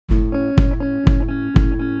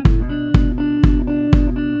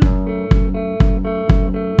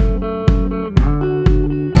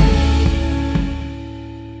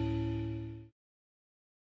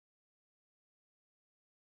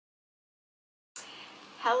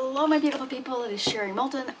Hello my beautiful people, it is Sherry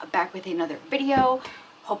Moulton back with another video.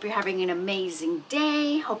 Hope you're having an amazing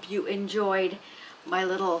day. Hope you enjoyed my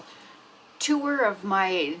little tour of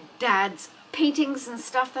my dad's paintings and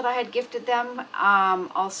stuff that I had gifted them.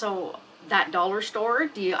 Also that dollar store,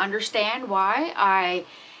 do you understand why?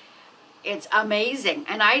 It's amazing,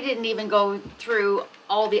 and I didn't even go through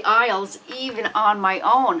all the aisles even on my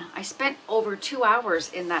own. I spent over 2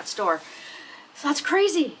 hours in that store, so that's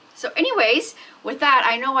crazy. So anyways, with that,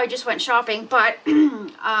 I know I just went shopping, but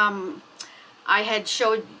I had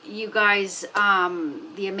showed you guys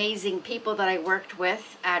the amazing people that I worked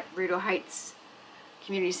with at Rideau Heights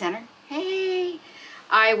Community Center. Hey!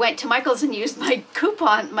 I went to Michael's and used my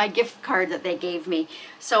coupon, my gift card that they gave me.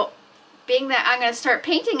 So being that I'm going to start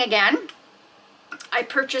painting again, I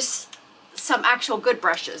purchased some actual good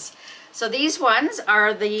brushes. So these ones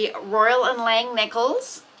are the Royal & Lang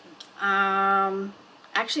Nichols.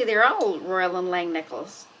 Actually, they're all Royal & Lang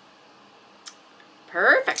Nichols.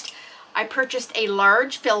 Perfect. I purchased a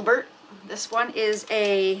large filbert. This one is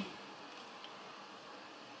a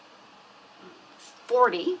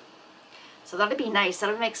 40. So that'd be nice.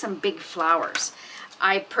 That'll make some big flowers.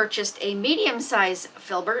 I purchased a medium-size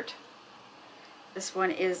filbert. This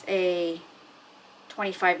one is a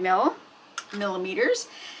 25 millimeters.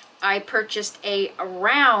 I purchased a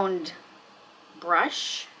round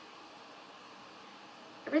brush.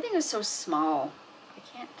 Everything is so small. I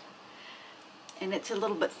can't. And it's a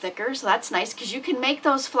little bit thicker, so that's nice because you can make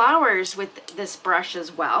those flowers with this brush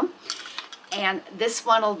as well. And this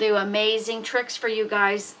one will do amazing tricks for you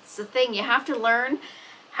guys. It's the thing, you have to learn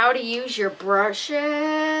how to use your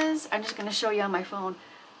brushes. I'm just going to show you on my phone.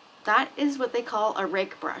 That is what they call a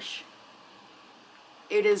rake brush.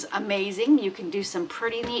 It is amazing. You can do some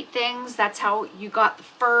pretty neat things. That's how you got the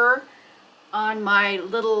fur on my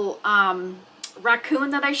little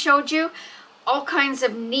raccoon that I showed you. All kinds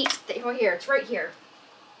of neat things. Oh, here, it's right here.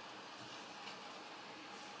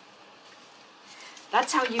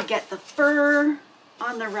 That's how you get the fur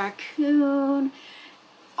on the raccoon.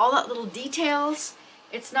 All that little details.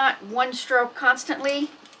 It's not one stroke constantly.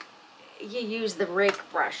 You use the rake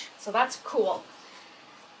brush. So that's cool.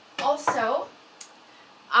 Also,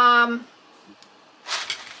 I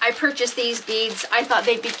purchased these beads. I thought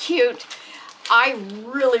they'd be cute. I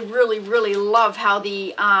really love how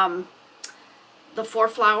the 4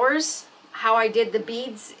 flowers, how I did the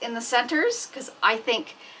beads in the centers, because I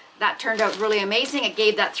think that turned out really amazing. It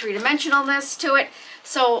gave that 3-dimensionalness to it.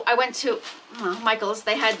 So I went to Michael's.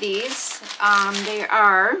 They had these. They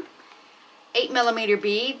are 8mm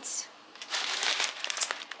beads.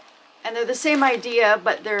 And they're the same idea,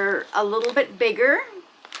 but they're a little bit bigger.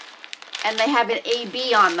 And they have an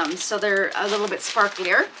AB on them, so they're a little bit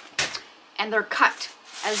sparklier. And they're cut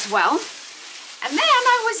as well. And then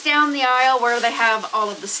I was down the aisle where they have all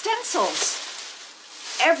of the stencils.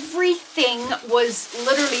 Everything was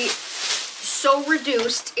literally so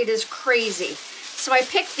reduced, it is crazy. So I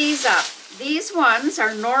picked these up. These ones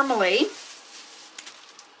are normally,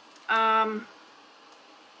 I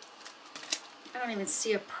don't even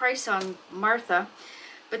see a price on Martha,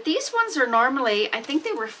 but these ones are normally, I think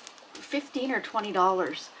they were $15 or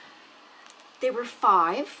 $20. They were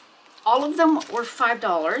 $5. All of them were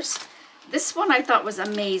 $5. This one I thought was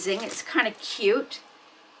amazing. It's kind of cute.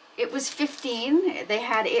 It was $15. They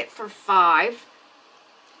had it for $5.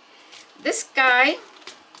 This guy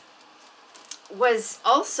was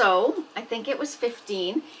also, I think it was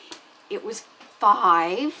 $15. It was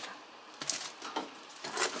 $5.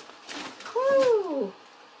 Whew.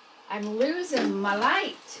 I'm losing my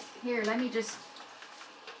light. Here, let me just...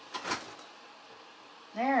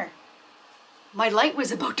 There. My light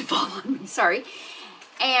was about to fall on me, sorry.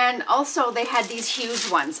 And also they had these huge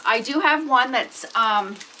ones. I do have one that's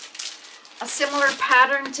a similar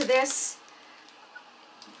pattern to this.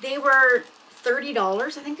 They were $30,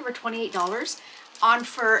 I think they were $28, on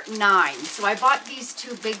for $9. So I bought these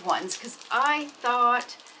 2 big ones because I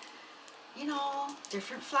thought, you know,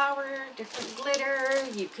 different flower, different glitter,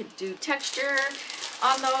 you could do texture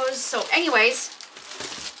on those. So anyways,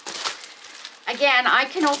 again, I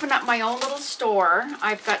can open up my own little store.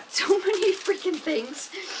 I've got so many freaking things.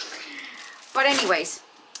 But anyways,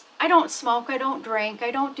 I don't smoke, I don't drink,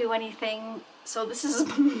 I don't do anything. So this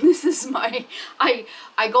is my, I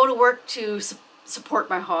go to work to support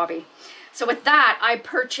my hobby. So with that, I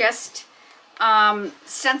purchased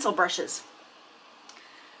stencil brushes.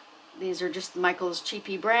 These are just Michael's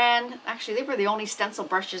cheapy brand. Actually, they were the only stencil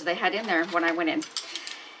brushes they had in there when I went in.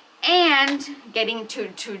 And getting to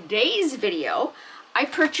today's video, I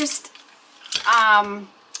purchased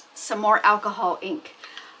some more alcohol ink.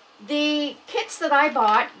 The kits that I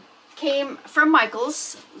bought came from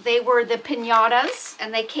Michael's. They were the piñatas,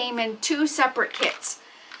 and they came in 2 separate kits.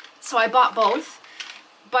 So I bought both.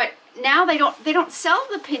 But now they don't sell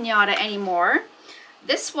the piñata anymore.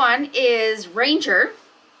 This one is Ranger,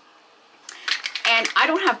 and I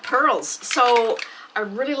don't have pearls, so I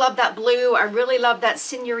really love that blue. I really love that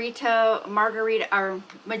Senorita Margarita or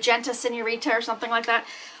Magenta Senorita or something like that.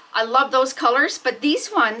 I love those colors, but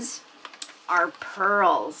these ones are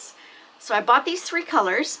pearls. So I bought these 3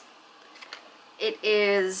 colors. It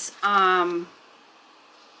is I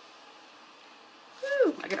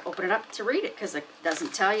gotta open it up to read it because it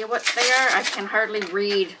doesn't tell you what they are. I can hardly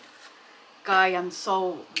read. Guy, I'm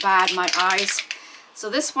so bad, my eyes. So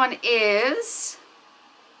this one is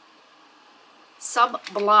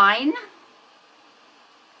Sublime.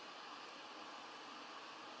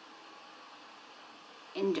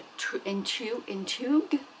 Intrigue?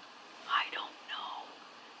 I don't know.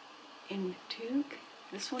 Intrigue.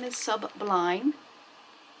 This one is Sublime.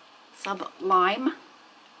 Sublime.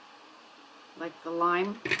 Like the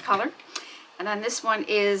lime color. And then this one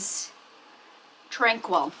is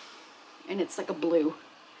Tranquil. And it's like a blue.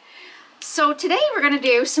 So today we're going to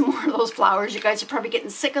do some more of those flowers. You guys are probably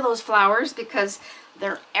getting sick of those flowers because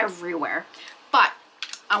they're everywhere. But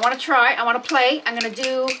I want to try, I want to play. I'm going to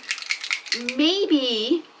do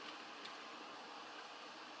maybe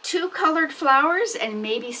 2 colored flowers and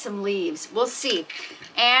maybe some leaves. We'll see.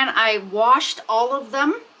 And I washed all of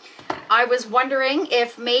them. I was wondering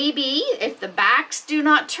if maybe, if the backs do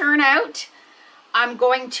not turn out, I'm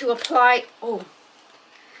going to apply,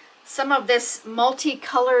 some of this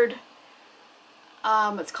multicolored,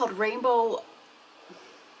 it's called Rainbow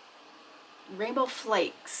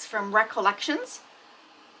Flakes from Recollections.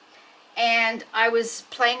 And I was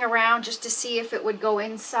playing around just to see if it would go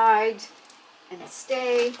inside and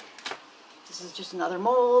stay. This is just another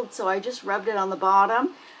mold, so I just rubbed it on the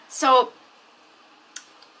bottom. So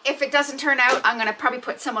if it doesn't turn out, I'm gonna probably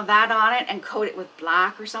put some of that on it and coat it with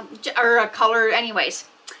black or something, or a color anyways.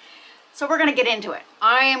 So we're gonna get into it.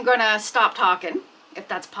 I am gonna stop talking, if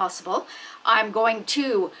that's possible. I'm going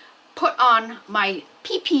to put on my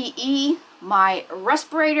PPE, my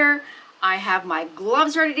respirator. I have my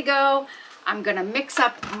gloves ready to go. I'm gonna mix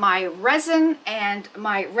up my resin, and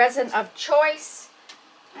my resin of choice,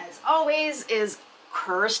 as always, is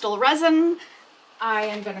Krystal Resin. I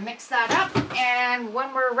am gonna mix that up, and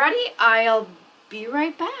when we're ready, I'll be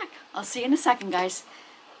right back. I'll see you in a second, guys.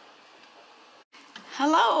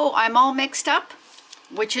 Hello, I'm all mixed up,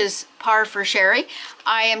 which is par for Sherry.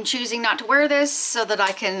 I am choosing not to wear this so that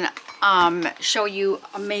I can show you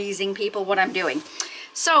amazing people what I'm doing.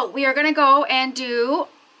 So we are gonna go and do,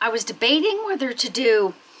 I was debating whether to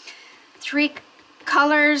do 3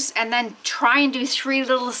 colors and then try and do 3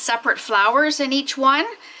 little separate flowers in each one.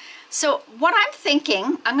 So what I'm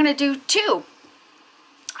thinking, I'm gonna do 2.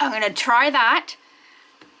 I'm gonna try that,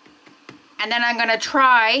 and then I'm gonna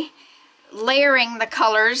try layering the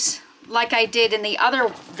colors like I did in the other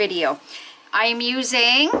video. I am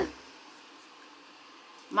using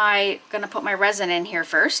gonna put my resin in here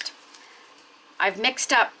first. I've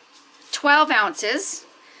mixed up 12 ounces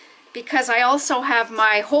because I also have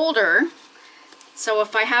my holder. So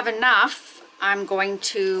if I have enough, I'm going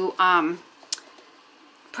to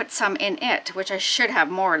put some in it, which I should have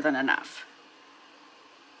more than enough.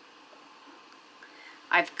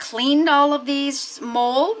 I've cleaned all of these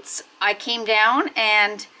molds. I came down,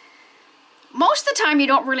 and most of the time you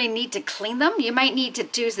don't really need to clean them. You might need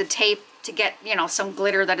to use the tape to get, you know, some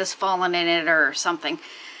glitter that has fallen in it or something.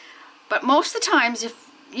 But most of the times, if,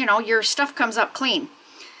 you know, your stuff comes up clean.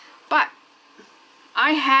 But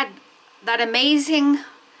I had that amazing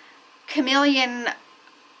chameleon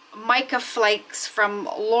mica flakes from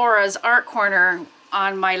Laura's Art Corner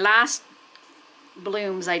on my last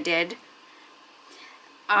blooms I did.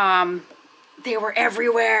 They were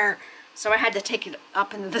everywhere, so I had to take it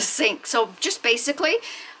up into the sink. So just basically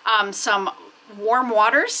some warm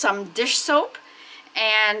water, some dish soap,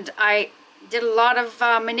 and I did a lot of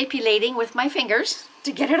manipulating with my fingers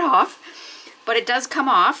to get it off, but it does come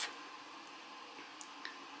off.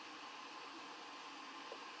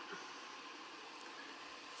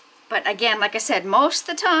 But again, like I said, most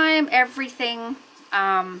of the time, everything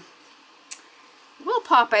will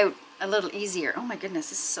pop out a little easier. Oh my goodness,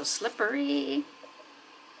 this is so slippery.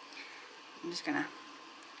 I'm just gonna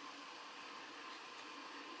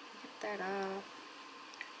get that off.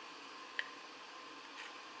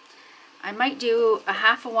 I might do a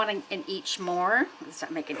half of one in each more. Does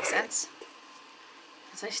that make any sense?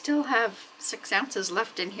 Because I still have 6 ounces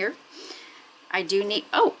left in here. I do need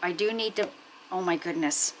to, oh my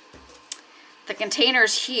goodness. The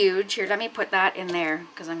container's huge. Here, let me put that in there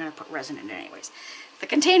because I'm going to put resin in it anyways. The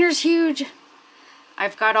container's huge.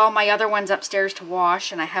 I've got all my other ones upstairs to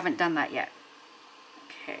wash, and I haven't done that yet.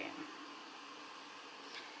 Okay.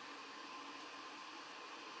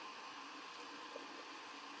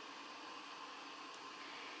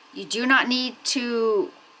 You do not need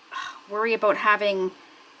to worry about having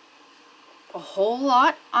a whole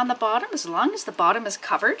lot on the bottom, as long as the bottom is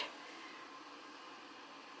covered.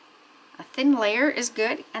 A thin layer is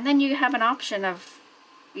good, and then you have an option of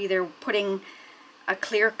either putting a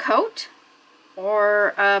clear coat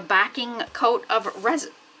or a backing coat of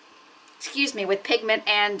resin, excuse me, with pigment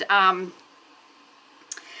and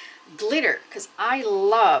glitter, because I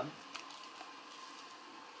love,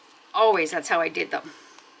 always that's how I did them.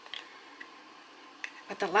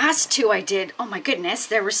 But the last two I did, oh my goodness,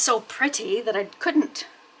 they were so pretty that I couldn't.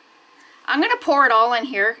 I'm going to pour it all in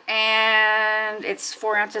here, and it's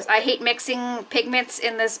 4 ounces. I hate mixing pigments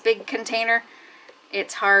in this big container.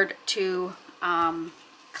 It's hard to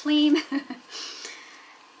clean.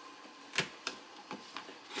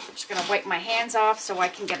 Just going to wipe my hands off so I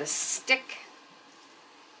can get a stick.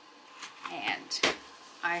 And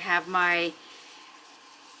I have my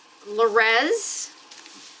Rez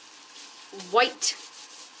white,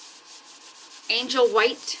 angel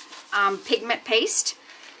white pigment paste,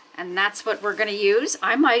 and that's what we're going to use.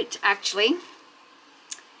 I might actually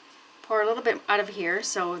pour a little bit out of here,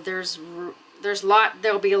 so there's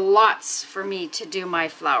there'll be lots for me to do my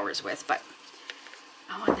flowers with. But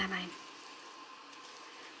oh, and then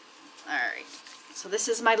all right, so this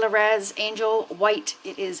is my Rez angel white.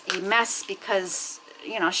 It is a mess because,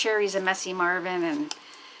 you know, Sherry's a messy Marvin and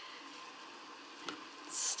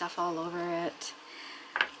stuff all over it.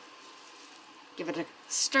 Give it a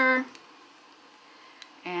stir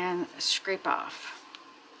and scrape off.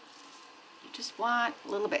 You just want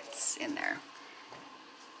little bits in there.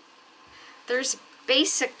 There's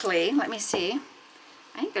basically, let me see,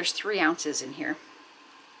 I think there's 3 ounces in here,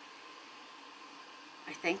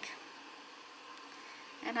 I think.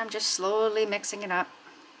 And I'm just slowly mixing it up.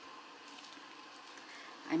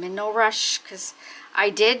 I'm in no rush because I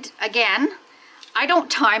did, again, I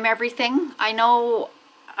don't time everything. I know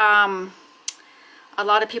a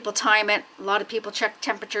lot of people time it, a lot of people check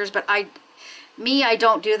temperatures, but I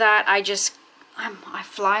don't do that. I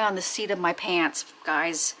fly on the seat of my pants,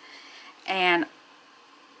 guys. And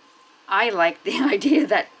I like the idea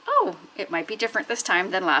that, oh, it might be different this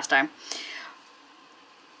time than last time.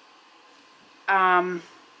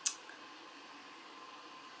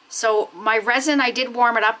 So my resin, I did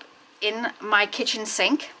warm it up in my kitchen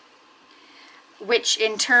sink, which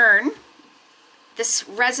in turn, this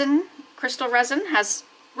resin, Krystal Resin, has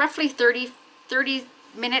roughly 30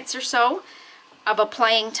 minutes or so of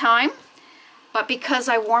applying time. But because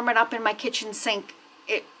I warm it up in my kitchen sink,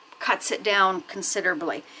 it cuts it down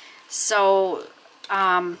considerably. So,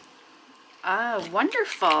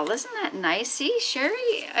 wonderful. Isn't that nice? See,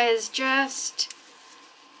 Sherry is just...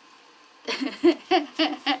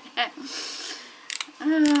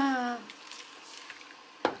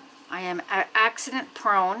 I am accident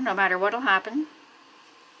prone, no matter what'll happen.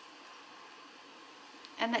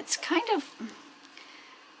 And it's kind of...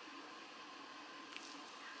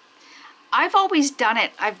 I've always done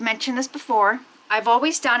it. I've mentioned this before. I've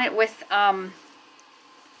always done it with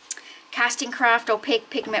Casting Craft Opaque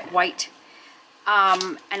Pigment White.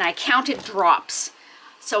 And I counted drops.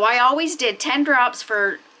 So I always did 10 drops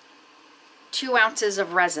for 2 ounces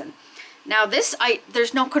of resin. Now this,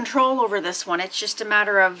 there's no control over this one. It's just a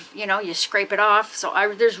matter of, you know, you scrape it off. So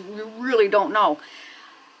you really don't know.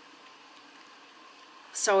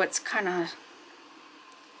 So it's kind of,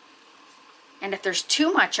 and if there's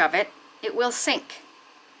too much of it, it will sink.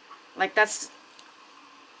 Like that's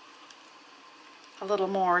a little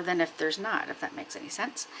more than if there's not, if that makes any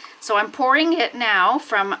sense. So I'm pouring it now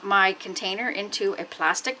from my container into a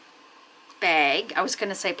plastic bag. I was going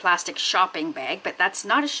to say plastic shopping bag, but that's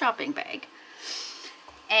not a shopping bag.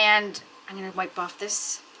 And I'm going to wipe off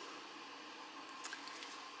this.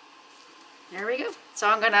 There we go. So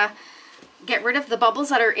I'm going to get rid of the bubbles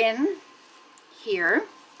that are in here.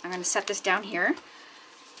 I'm going to set this down here.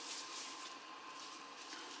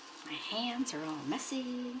 My hands are all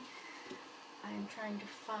messy. I'm trying to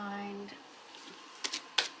find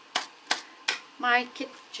my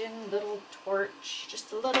kitchen little torch,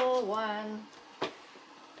 just a little one.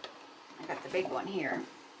 I got the big one here,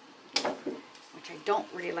 which I don't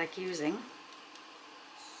really like using.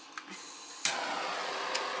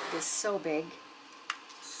 It is so big.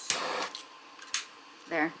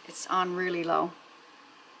 There, it's on really low.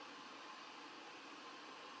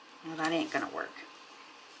 Well, that ain't gonna work.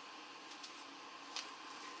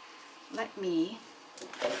 let me,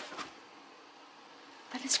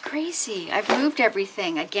 that is crazy. I've moved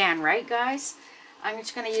everything again, right guys? I'm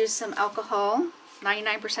just going to use some alcohol,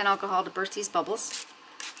 99% alcohol, to burst these bubbles.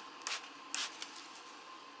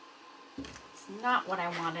 It's not what I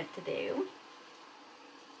wanted to do,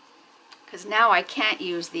 because now I can't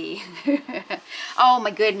use the, oh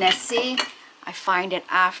my goodness, see? I find it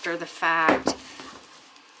after the fact.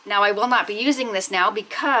 Now I will not be using this now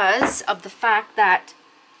because of the fact that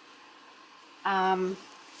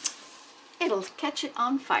it'll catch it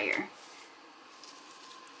on fire.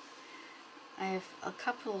 I have a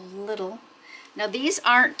couple little, now these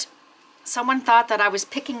aren't, someone thought that I was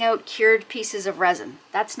picking out cured pieces of resin.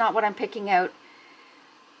 That's not what I'm picking out.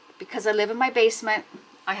 Because I live in my basement,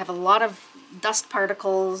 I have a lot of dust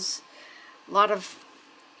particles, a lot of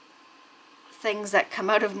things that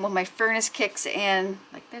come out of when my furnace kicks in.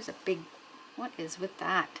 Like there's a big, what is with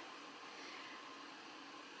that?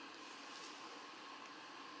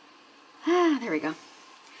 Ah, there we go.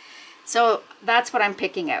 So that's what I'm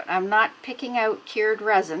picking out. I'm not picking out cured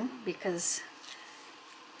resin because,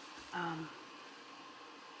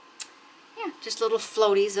 yeah, just little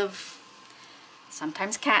floaties of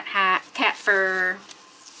sometimes cat fur.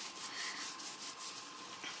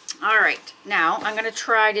 All right, now I'm gonna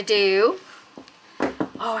try to do,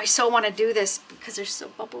 oh, I so want to do this because there's so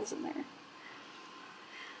bubbles in there.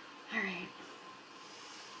 All right,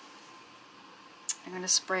 I'm gonna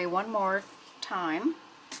spray one more time.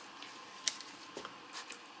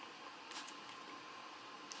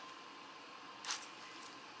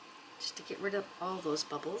 Just to get rid of all those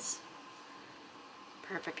bubbles.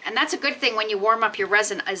 Perfect. And that's a good thing when you warm up your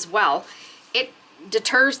resin as well. It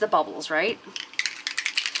deters the bubbles, right?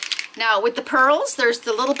 Now with the pearls, there's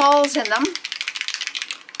the little balls in them.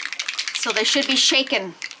 So they should be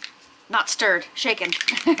shaken, not stirred, shaken.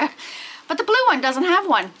 But the blue one doesn't have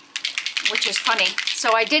one, which is funny.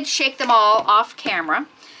 So I did shake them all off camera.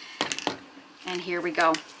 And here we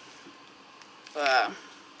go.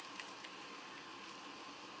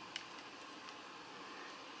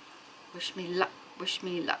 Wish me luck, wish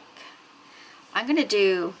me luck. I'm gonna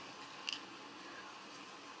do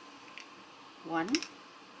one,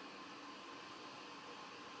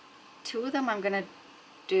 two of them. I'm gonna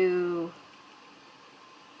do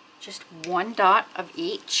just one dot of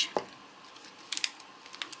each,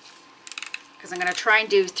 because I'm gonna try and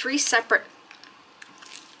do 3 separate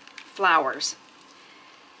flowers.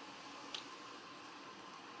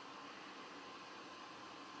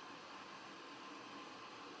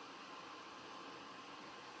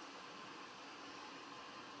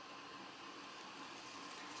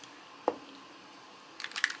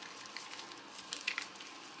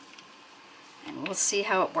 We'll see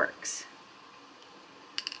how it works.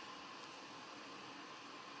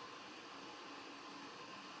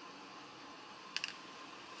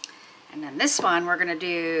 And then this one, we're going to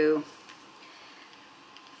do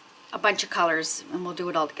a bunch of colors and we'll do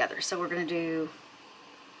it all together. So we're going to do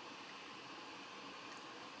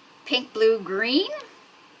pink, blue, green,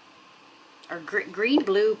 or green,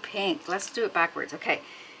 blue, pink. Let's do it backwards. Okay.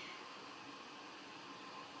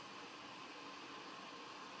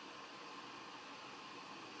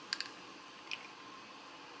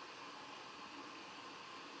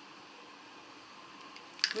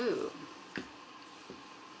 Ooh.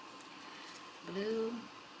 Blue.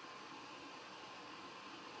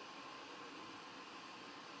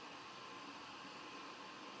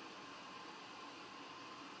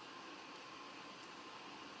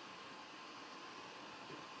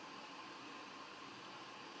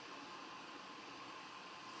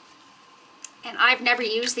 And I've never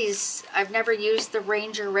used these, I've never used the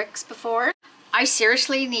Ranger Ricks before. I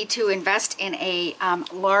seriously need to invest in a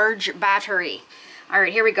large battery. All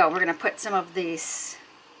right, here we go. We're gonna put some of these.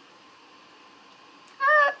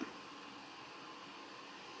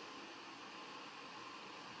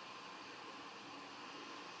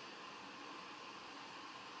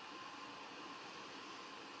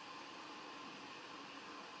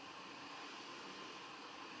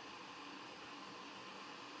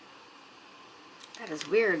 That is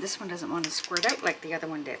weird. This one doesn't want to squirt out like the other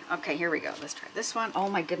one did. Okay, here we go. Let's try this one. Oh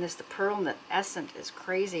my goodness, the pearl and the essence is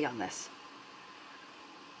crazy on this.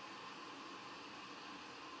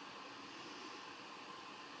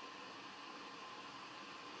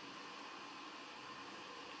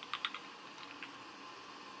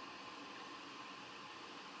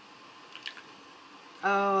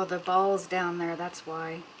 Oh, the ball's down there, that's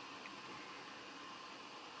why.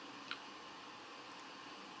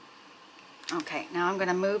 Okay, now I'm going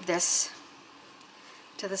to move this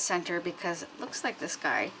to the center because it looks like this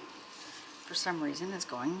guy, for some reason, is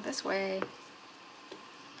going this way.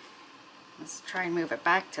 Let's try and move it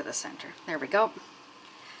back to the center. There we go.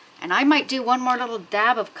 And I might do one more little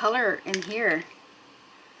dab of color in here.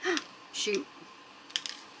 Shoot.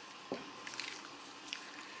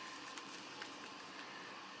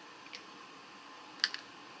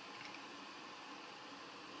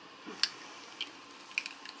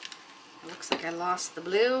 It looks like I lost the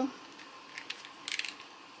blue.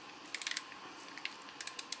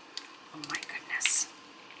 Oh my goodness.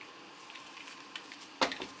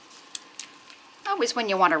 Always when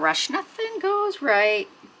you want to rush, nothing goes right.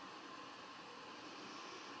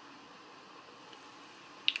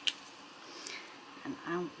 And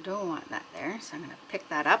I don't want that there, so I'm going to pick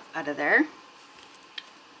that up out of there.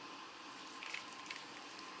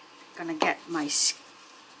 I'm going to get my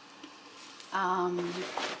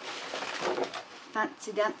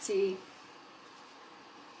fancy dancy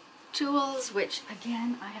tools, which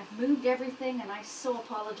again, I have moved everything and I so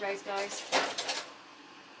apologize, guys.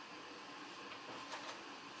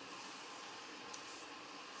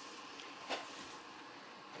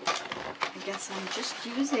 I guess I'm just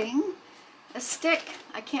using a stick.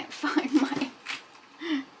 I can't find my,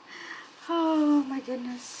 oh my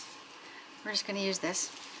goodness. We're just going to use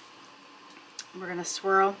this. We're going to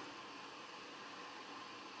swirl.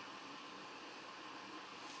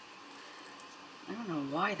 I don't know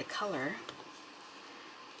why the color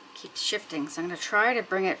keeps shifting, so I'm going to try to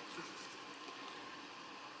bring it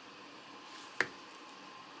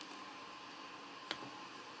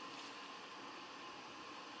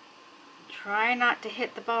try not to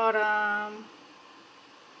hit the bottom.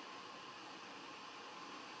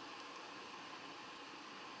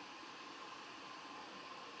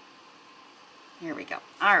 Here we go.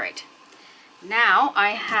 All right. Now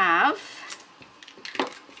I have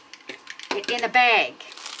it in a bag.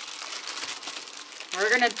 We're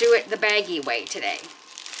going to do it the baggy way today.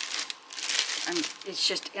 It's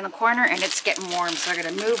just in a corner and it's getting warm, so I'm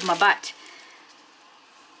going to move my butt.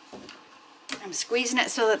 I'm squeezing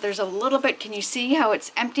it so that there's a little bit, can you see how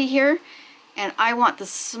it's empty here? And I want the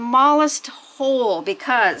smallest hole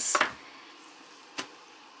because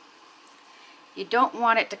you don't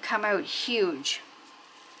want it to come out huge.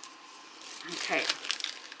 Okay.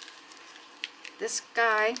 This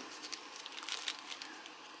guy,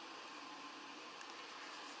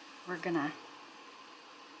 we're gonna,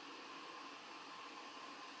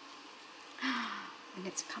 and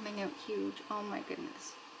it's coming out huge. Oh my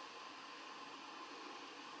goodness.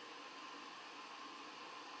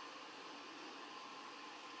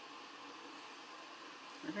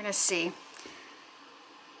 We're gonna see.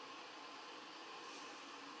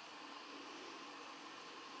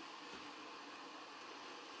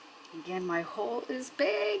 Again, my hole is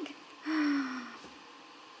big.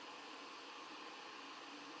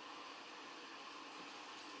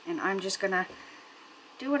 And I'm just gonna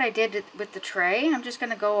do what I did with the tray. I'm just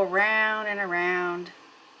gonna go around and around.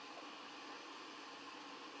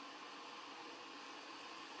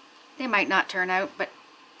 They might not turn out, but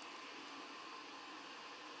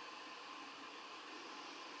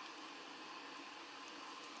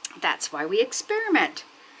that's why we experiment.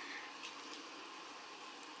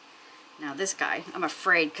 Now this guy, I'm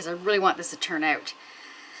afraid because I really want this to turn out.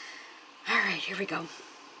 All right, here we go.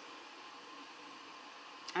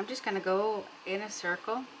 I'm just going to go in a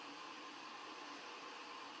circle.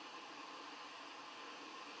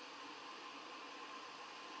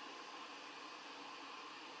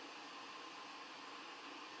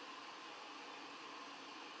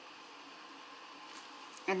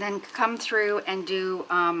 And then come through and do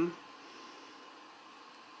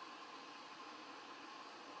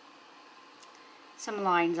some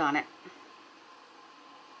lines on it.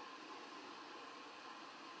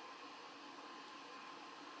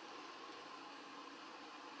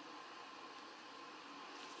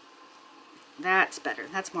 That's better.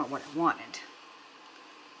 That's more what I wanted.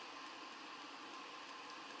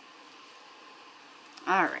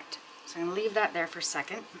 All right, so I'm gonna leave that there for a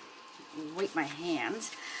second. Wipe my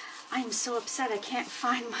hands. I'm so upset I can't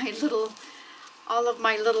find my little, all of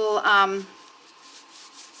my little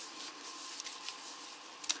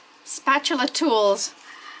spatula tools.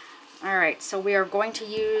 All right, so we are going to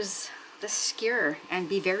use the skewer and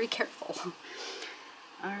be very careful.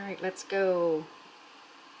 All right, let's go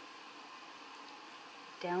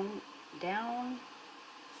down, down,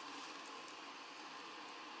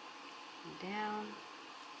 down.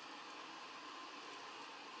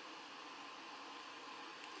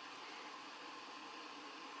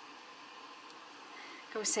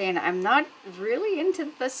 I was saying, I'm not really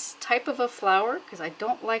into this type of a flower because I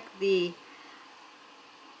don't like the,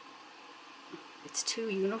 it's too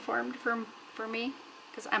uniformed for me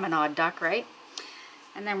because I'm an odd duck, right?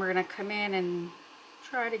 And then we're going to come in and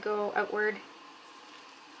try to go outward.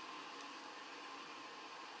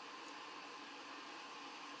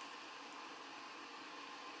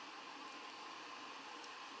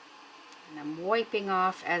 And I'm wiping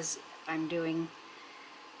off as I'm doing.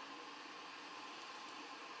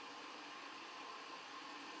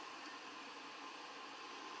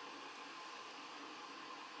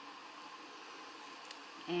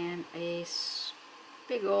 And a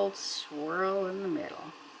big old swirl in the middle.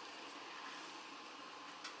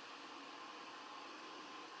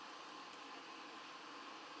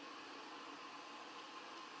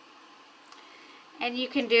 And you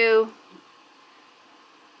can do,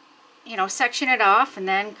 you know, section it off and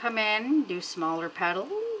then come in, do smaller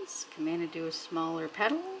petals, come in and do a smaller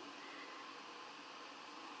petal.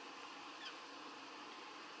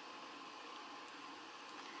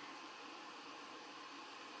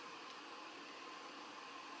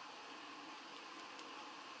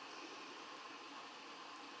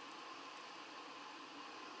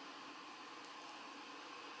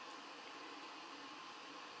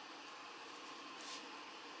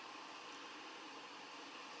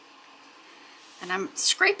 And I'm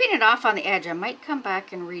scraping it off on the edge. I might come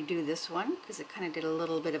back and redo this one because it kind of did a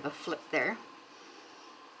little bit of a flip there.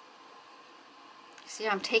 See,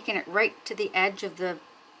 I'm taking it right to the edge of the,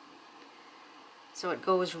 so it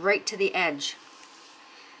goes right to the edge.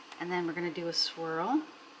 And then we're going to do a swirl.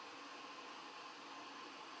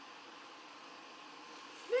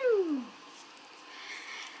 Woo.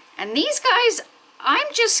 And these guys, I'm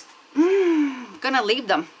just going to leave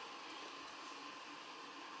them.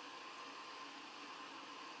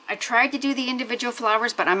 I tried to do the individual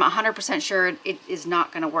flowers, but I'm 100% sure it is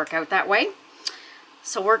not going to work out that way.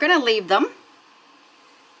 So we're going to leave them.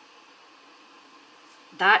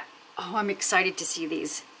 Oh, I'm excited to see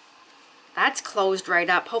these. That's closed right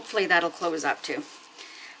up. Hopefully that'll close up too.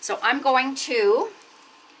 So I'm going to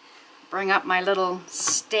bring up my little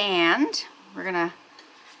stand. We're going to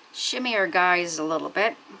shimmy our guys a little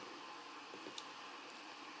bit.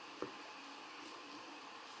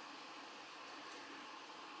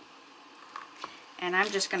 And I'm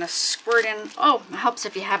just going to squirt in. Oh, it helps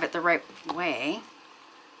if you have it the right way.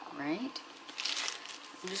 Right?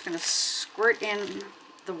 I'm just going to squirt in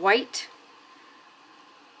the white.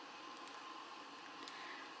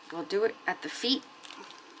 We'll do it at the feet.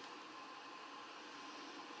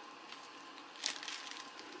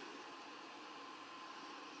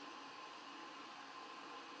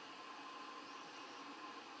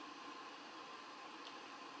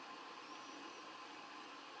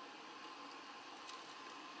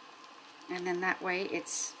 And then that way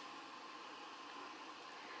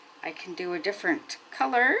I can do a different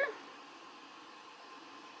color.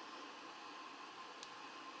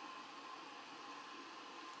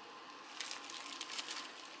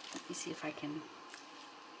 Let me see if I can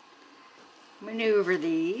maneuver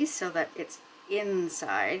these so that it's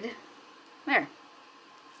inside. There.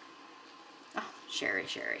 Oh, sherry.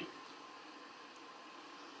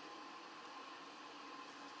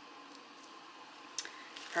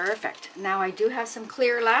 Perfect. Now I do have some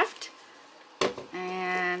clear left,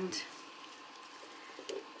 and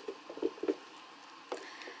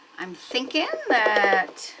I'm thinking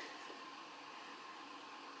that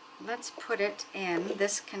let's put it in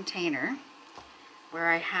this container where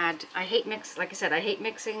I hate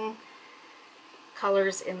mixing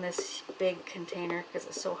colors in this big container because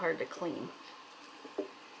it's so hard to clean.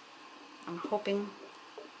 I'm hoping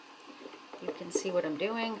you can see what I'm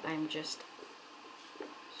doing. I'm just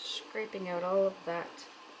scraping out all of that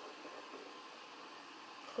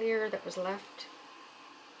clear that was left.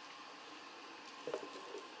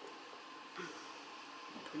 I'm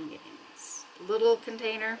putting it in this little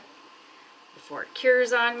container before it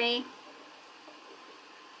cures on me.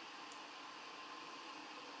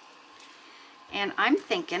 And I'm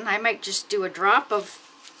thinking I might just do a drop of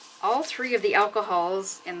all three of the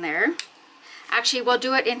alcohols in there. Actually, we'll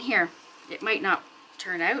do it in here. It might not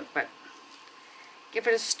turn out, but give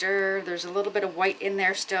it a stir. There's a little bit of white in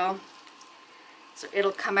there still. So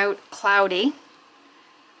it'll come out cloudy,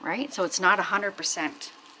 right? So it's not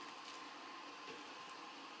 100%.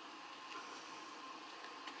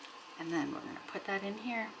 And then we're going to put that in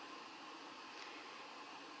here.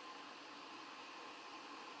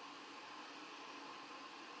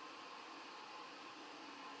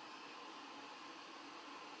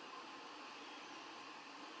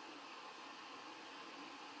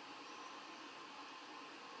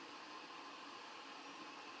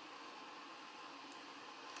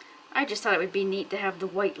 I just thought it would be neat to have the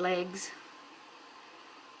white legs.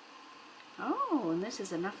 Oh, and this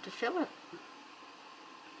is enough to fill it.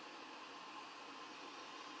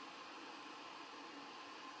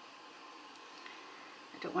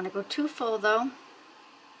 Don't want to go too full though.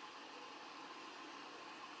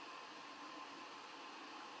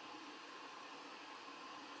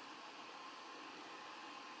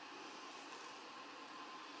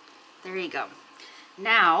 There you go.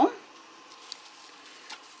 Now,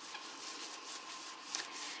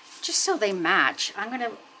 just so they match, I'm going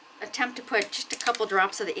to attempt to put just a couple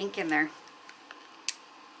drops of the ink in there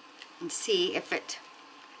and see if it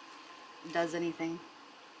does anything.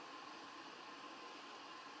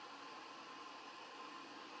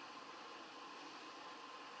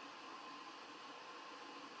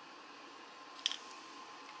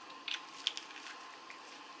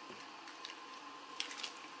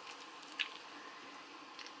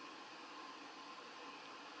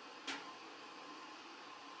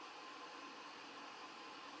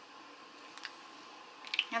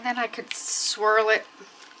 And then I could swirl it,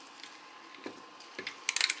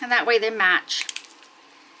 and that way they match.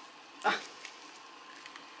 Oh.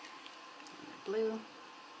 Blue.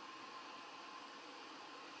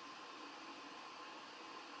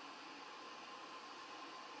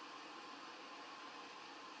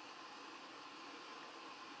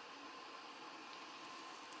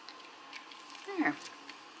 There.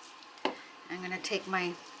 I'm going to take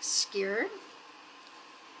my skewer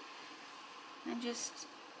and just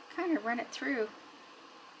kind of run it through.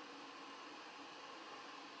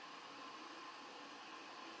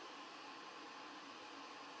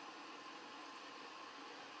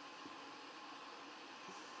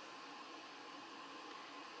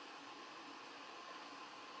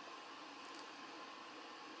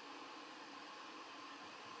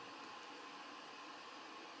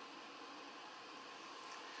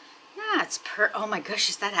 Yeah, it's oh my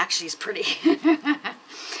gosh, that actually is pretty.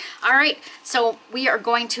 All right, so we are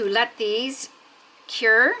going to let these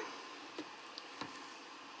cure.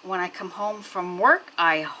 When I come home from work,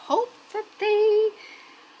 I hope that they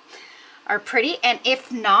are pretty, and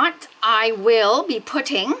if not, I will be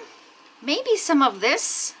putting maybe some of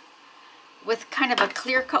this with kind of a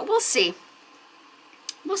clear coat. We'll see.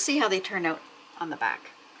 We'll see how they turn out on the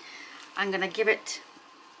back. I'm gonna give it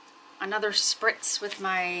another spritz with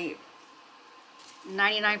my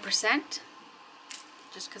 99%.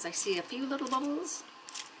 Just because I see a few little bubbles.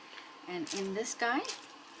 And in this guy,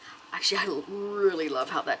 actually I really love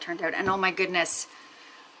how that turned out. And oh my goodness,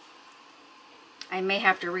 I may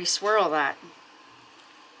have to re-swirl that.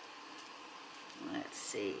 Let's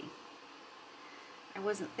see. I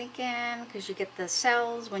wasn't thinking, because you get the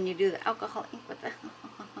cells when you do the alcohol ink with the...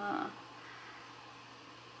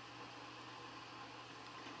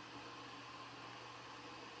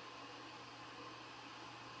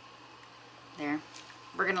 There.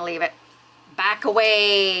 We're gonna leave it. Back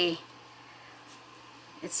away.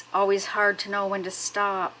 It's always hard to know when to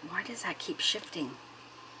stop. Why does that keep shifting?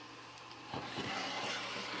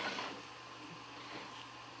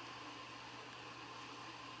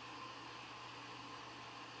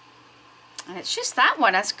 And it's just that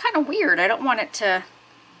one. That's kind of weird. I don't want it to...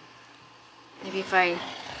 Maybe if I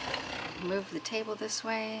move the table this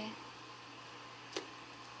way.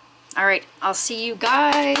 All right, I'll see you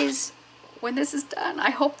guys when this is done. I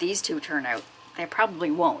hope these two turn out. They probably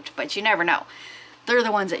won't, but you never know. They're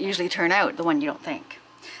the ones that usually turn out, the one you don't think.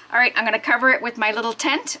 All right, I'm gonna cover it with my little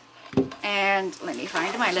tent. And let me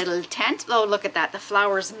find my little tent. Oh, look at that, the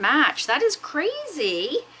flowers match. That is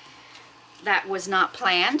crazy. That was not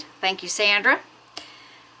planned. Thank you, Sandra.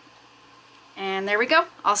 And there we go.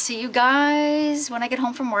 I'll see you guys when I get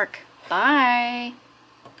home from work. Bye.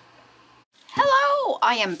 Hello,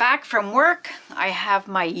 I am back from work. I have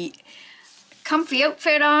my comfy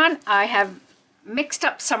outfit on. I have mixed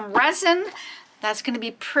up some resin. That's going to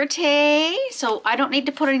be pretty. So I don't need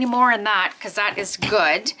to put any more in that because that is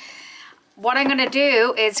good. What I'm going to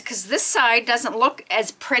do is, because this side doesn't look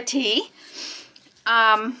as pretty,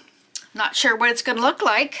 not sure what it's going to look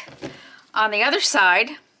like on the other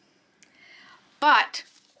side, but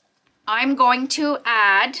I'm going to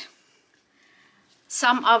add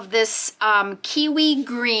some of this Kiwi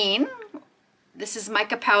green. This is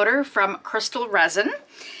mica powder from Krystal Resin.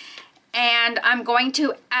 And I'm going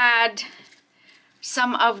to add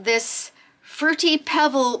some of this fruity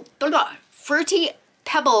pebble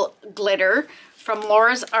glitter from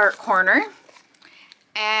Laura's Art Corner.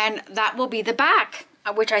 And that will be the back,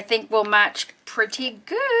 which I think will match pretty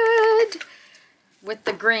good with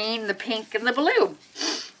the green, the pink, and the blue.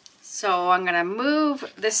 So I'm gonna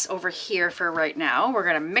move this over here for right now. We're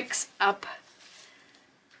gonna mix up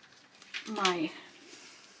I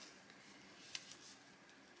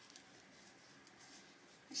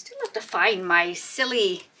still have to find my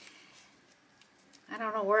silly, I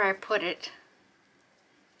don't know where I put it.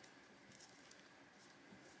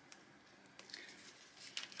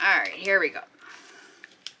 All right, here we go.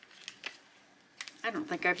 I don't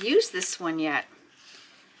think I've used this one yet.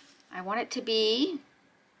 I want it to be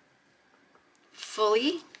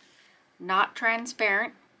fully not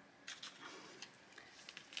transparent.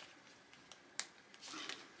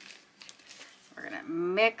 We're gonna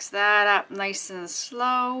mix that up nice and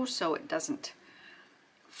slow so it doesn't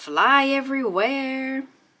fly everywhere.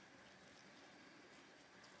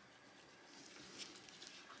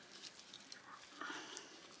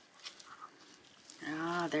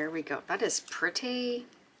 Ah, there we go. That is pretty.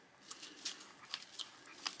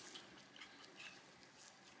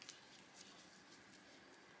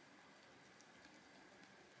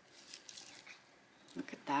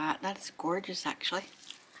 Look at that. That's gorgeous, actually.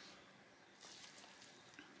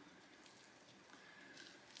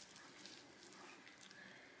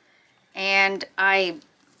 And I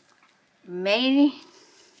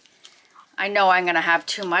know I'm going to have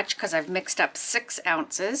too much because I've mixed up 6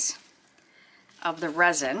 ounces of the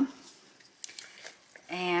resin.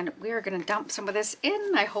 And we are going to dump some of this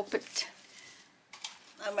in. I hope it,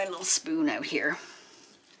 I have my little spoon out here.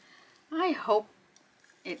 I hope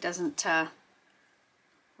it doesn't,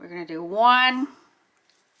 we're going to do 1,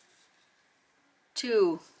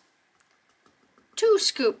 2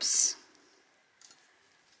 scoops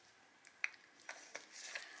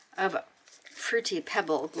of Fruity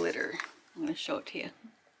Pebble glitter. I'm going to show it to you.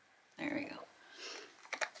 There we go.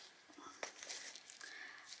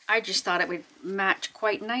 I just thought it would match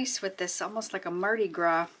quite nice with this, almost like a Mardi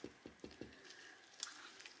Gras.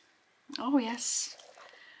 Oh yes.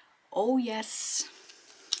 Oh yes.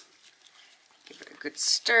 Give it a good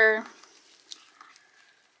stir.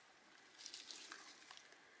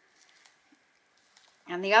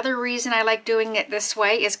 And the other reason I like doing it this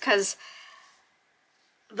way is because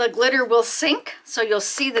the glitter will sink, so you'll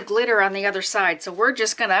see the glitter on the other side. So we're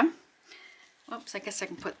just gonna, oops, I guess I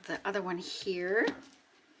can put the other one here.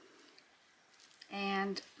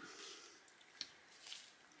 And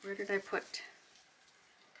where did I put?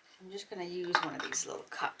 I'm just gonna use one of these little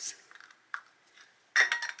cups.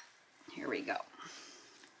 Here we go.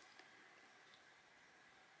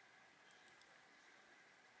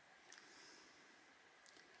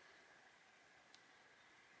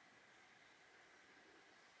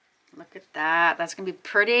 Look at that. That's gonna be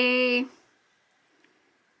pretty.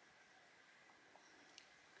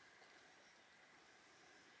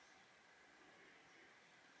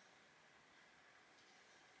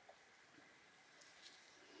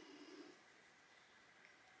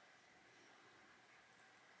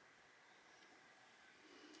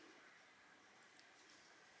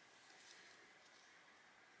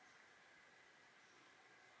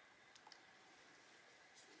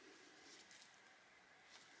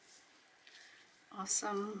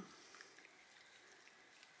 Awesome.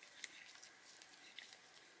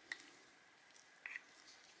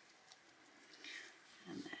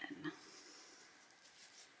 And then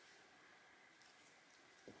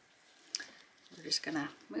we're just gonna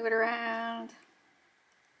move it around,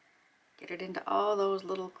 get it into all those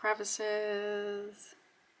little crevices.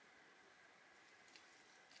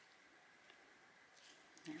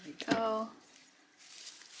 There we go.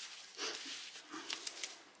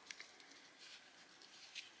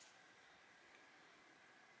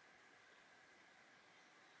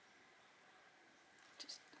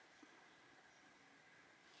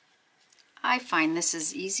 I find this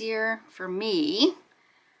is easier for me,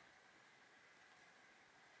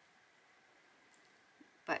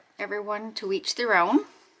 but everyone to each their own.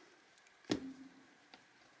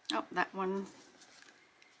 Oh, that one,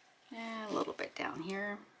 yeah, a little bit down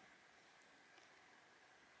here.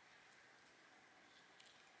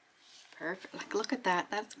 Perfect. Like, look at that.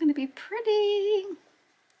 That's going to be pretty.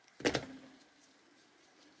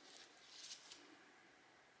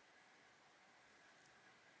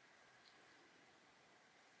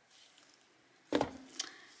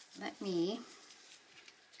 Let me,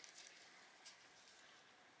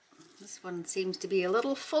 this one seems to be a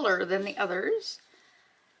little fuller than the others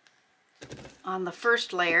on the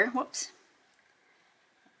first layer. Whoops.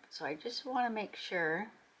 So I just want to make sure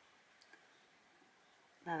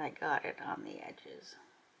that I got it on the edges.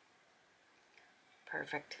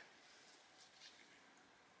 Perfect.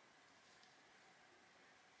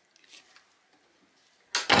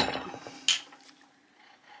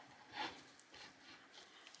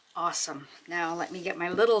 Awesome. Now let me get my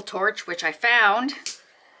little torch, which I found.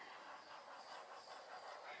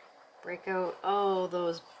 Break out all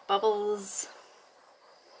those bubbles.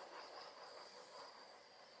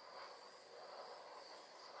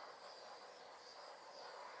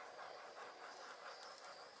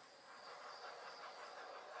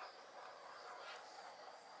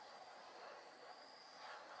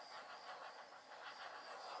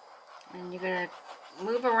 And you're gonna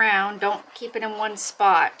move around, don't keep it in one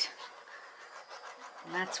spot.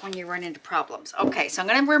 And that's when you run into problems. Okay, so I'm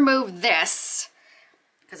gonna remove this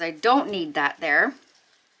because I don't need that there.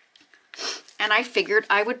 And I figured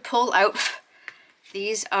I would pull out,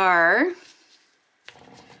 these are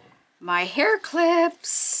my hair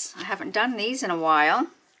clips. I haven't done these in a while.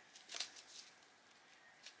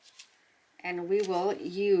 And we will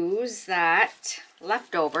use that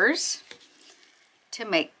leftovers to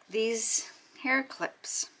make these hair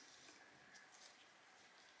clips.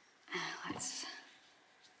 Let's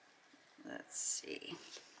see.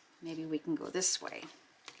 Maybe we can go this way.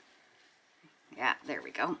 Yeah, there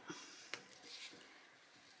we go.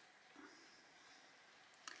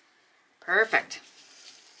 Perfect.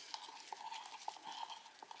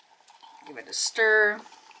 Give it a stir.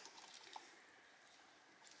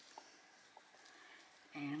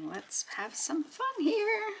 And let's have some fun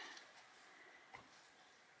here.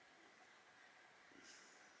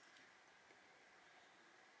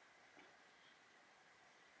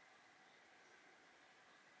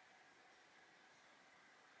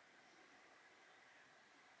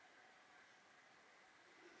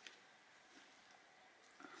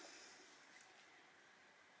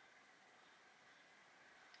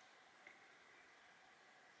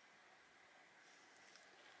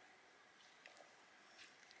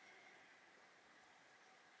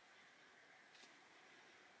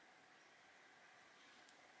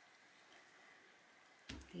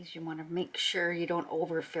 These you want to make sure you don't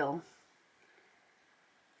overfill.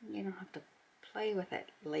 You don't have to play with it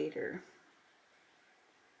later.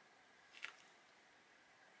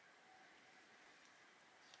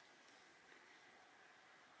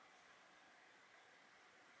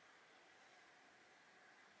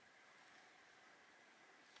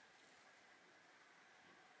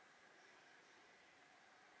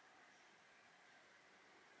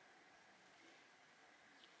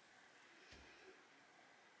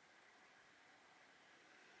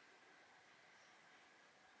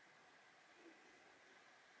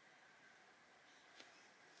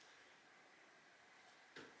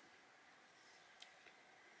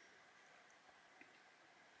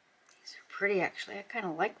 Pretty actually. I kind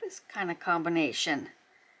of like this kind of combination.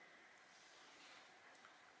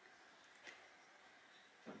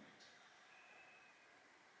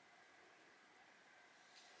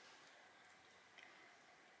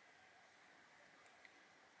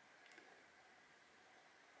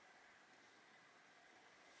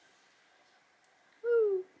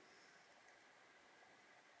 Woo.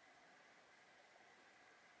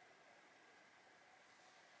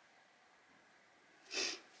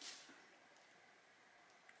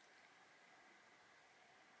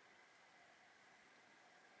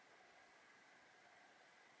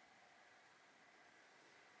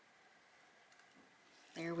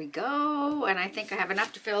 There we go, and I think I have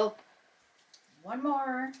enough to fill one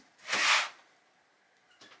more.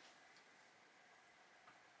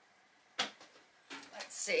 Let's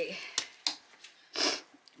see.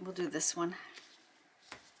 We'll do this one.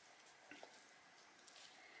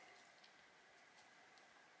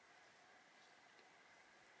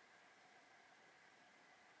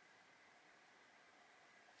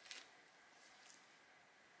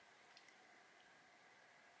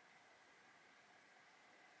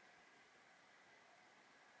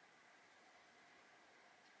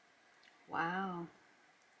 Wow,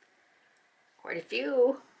 quite a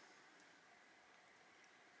few.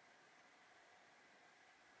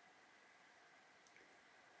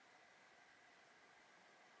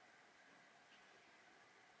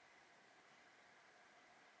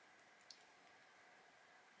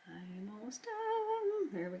 I'm almost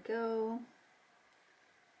done. There we go.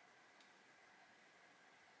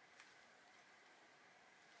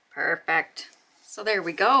 Perfect. So there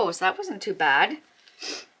we go. So that wasn't too bad.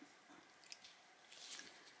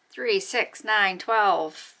 3, 6, 9,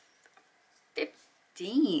 12,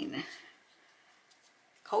 15.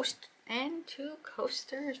 Coast and 2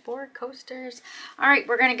 coasters, 4 coasters. All right,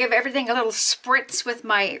 we're gonna give everything a little spritz with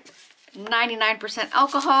my 99%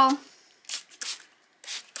 alcohol.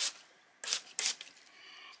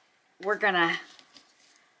 We're gonna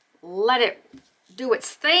let it do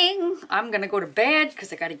its thing. I'm gonna go to bed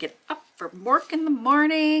because I gotta get up for work in the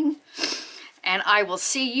morning. And I will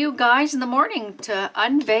see you guys in the morning to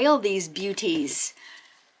unveil these beauties.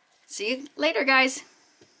 See you later, guys.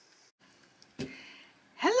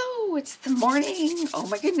 Hello, it's the morning. Oh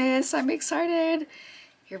my goodness, I'm excited.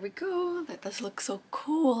 Here we go. That does look so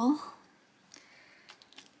cool.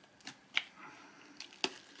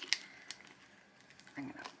 I'm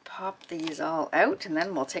gonna pop these all out and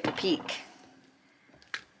then we'll take a peek.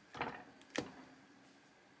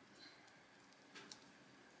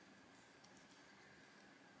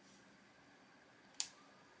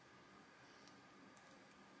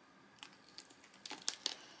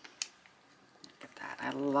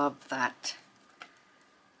 I love that.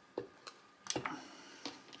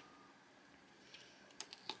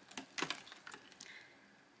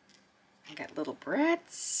 I got little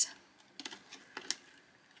barrettes.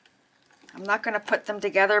 I'm not going to put them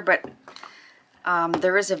together, but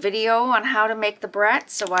there is a video on how to make the barrette,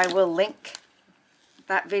 so I will link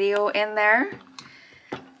that video in there.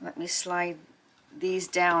 Let me slide these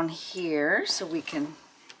down here so we can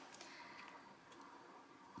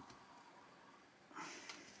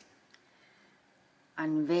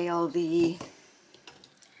unveil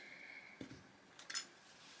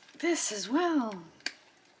this as well.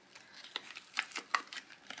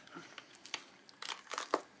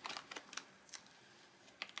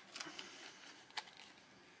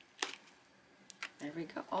 There we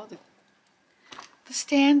go. Oh, the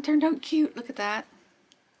stand turned out cute. Look at that.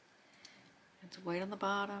 It's white on the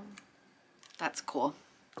bottom. That's cool.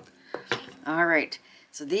 All right.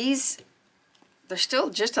 So these, they're still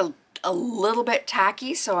just a little bit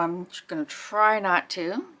tacky, so I'm going to try not to.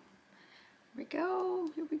 Here we go.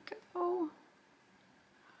 Here we go.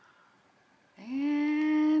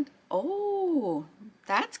 And, oh,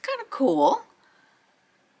 that's kind of cool.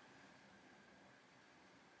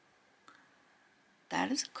 That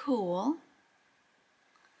is cool.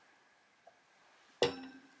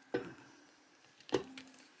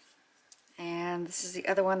 And this is the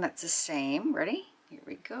other one that's the same. Ready? Here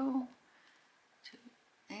we go. 2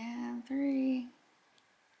 and 3.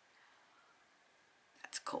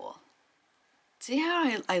 That's cool. See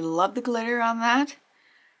how I love the glitter on that?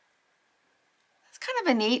 That's kind of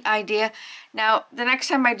a neat idea. Now, the next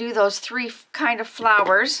time I do those 3 kind of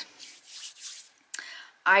flowers,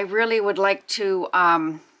 I really would like to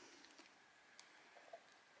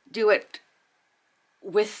do it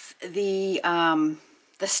with the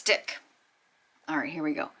stick. All right, here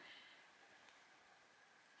we go.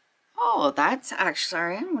 Oh, that's actually,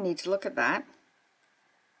 sorry, I need to look at that.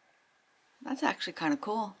 That's actually kind of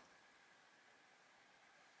cool.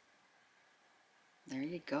 There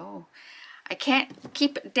you go. I can't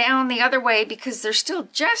keep it down the other way because they're still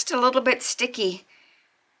just a little bit sticky.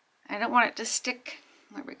 I don't want it to stick.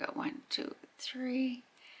 There we go, 1, 2, 3.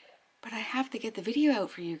 But I have to get the video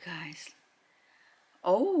out for you guys.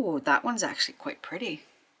 Oh, that one's actually quite pretty.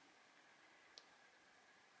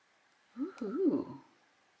 Ooh.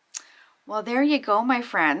 Well, there you go, my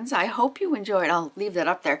friends. I hope you enjoyed. I'll leave that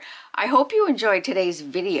up there. I hope you enjoyed today's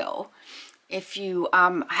video. If you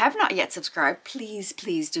have not yet subscribed, please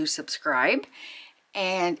do subscribe.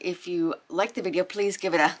 And if you like the video, please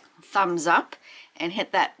give it a thumbs up and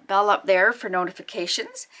hit that bell up there for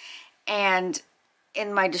notifications. And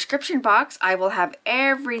in my description box, I will have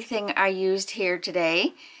everything I used here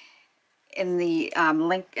today in the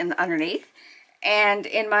link underneath. And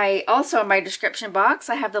in my description box,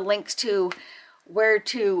 I have the links to where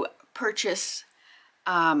to purchase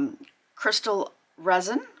Krystal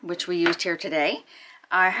Resin, which we used here today.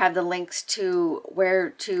 I have the links to where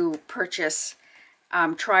to purchase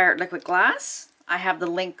TriArt liquid glass. I have the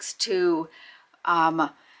links to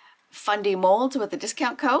Fundy molds with a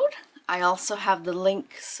discount code. I also have the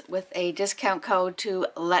links with a discount code to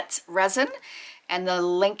Let's Resin, and the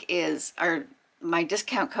link is, or my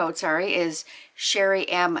discount code, sorry, is Sherry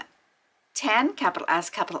M10, capital S,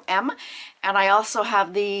 capital M. And I also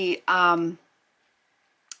have the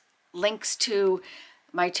links to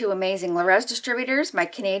my 2 amazing Rez distributors. My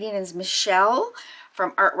Canadian is Michelle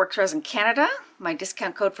from Artworks Resin Canada. My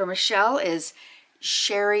discount code for Michelle is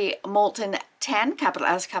Sherry Moulton 10, capital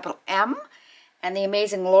S, capital M. And the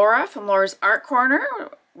amazing Laura from Laura's Art Corner,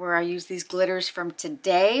 where I use these glitters from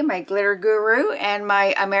today, my glitter guru, and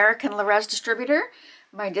my American Rez distributor.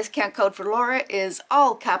 My discount code for Laura is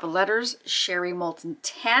all capital letters, Sherry Moulton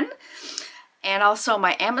 10. And also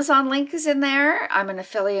my Amazon link is in there. I'm an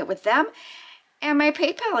affiliate with them. And my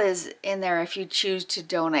PayPal is in there if you choose to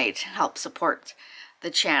donate, help support the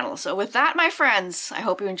channel. So with that, my friends, I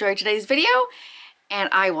hope you enjoyed today's video, and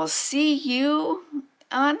I will see you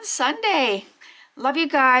on Sunday. Love you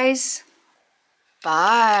guys.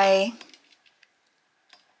 Bye.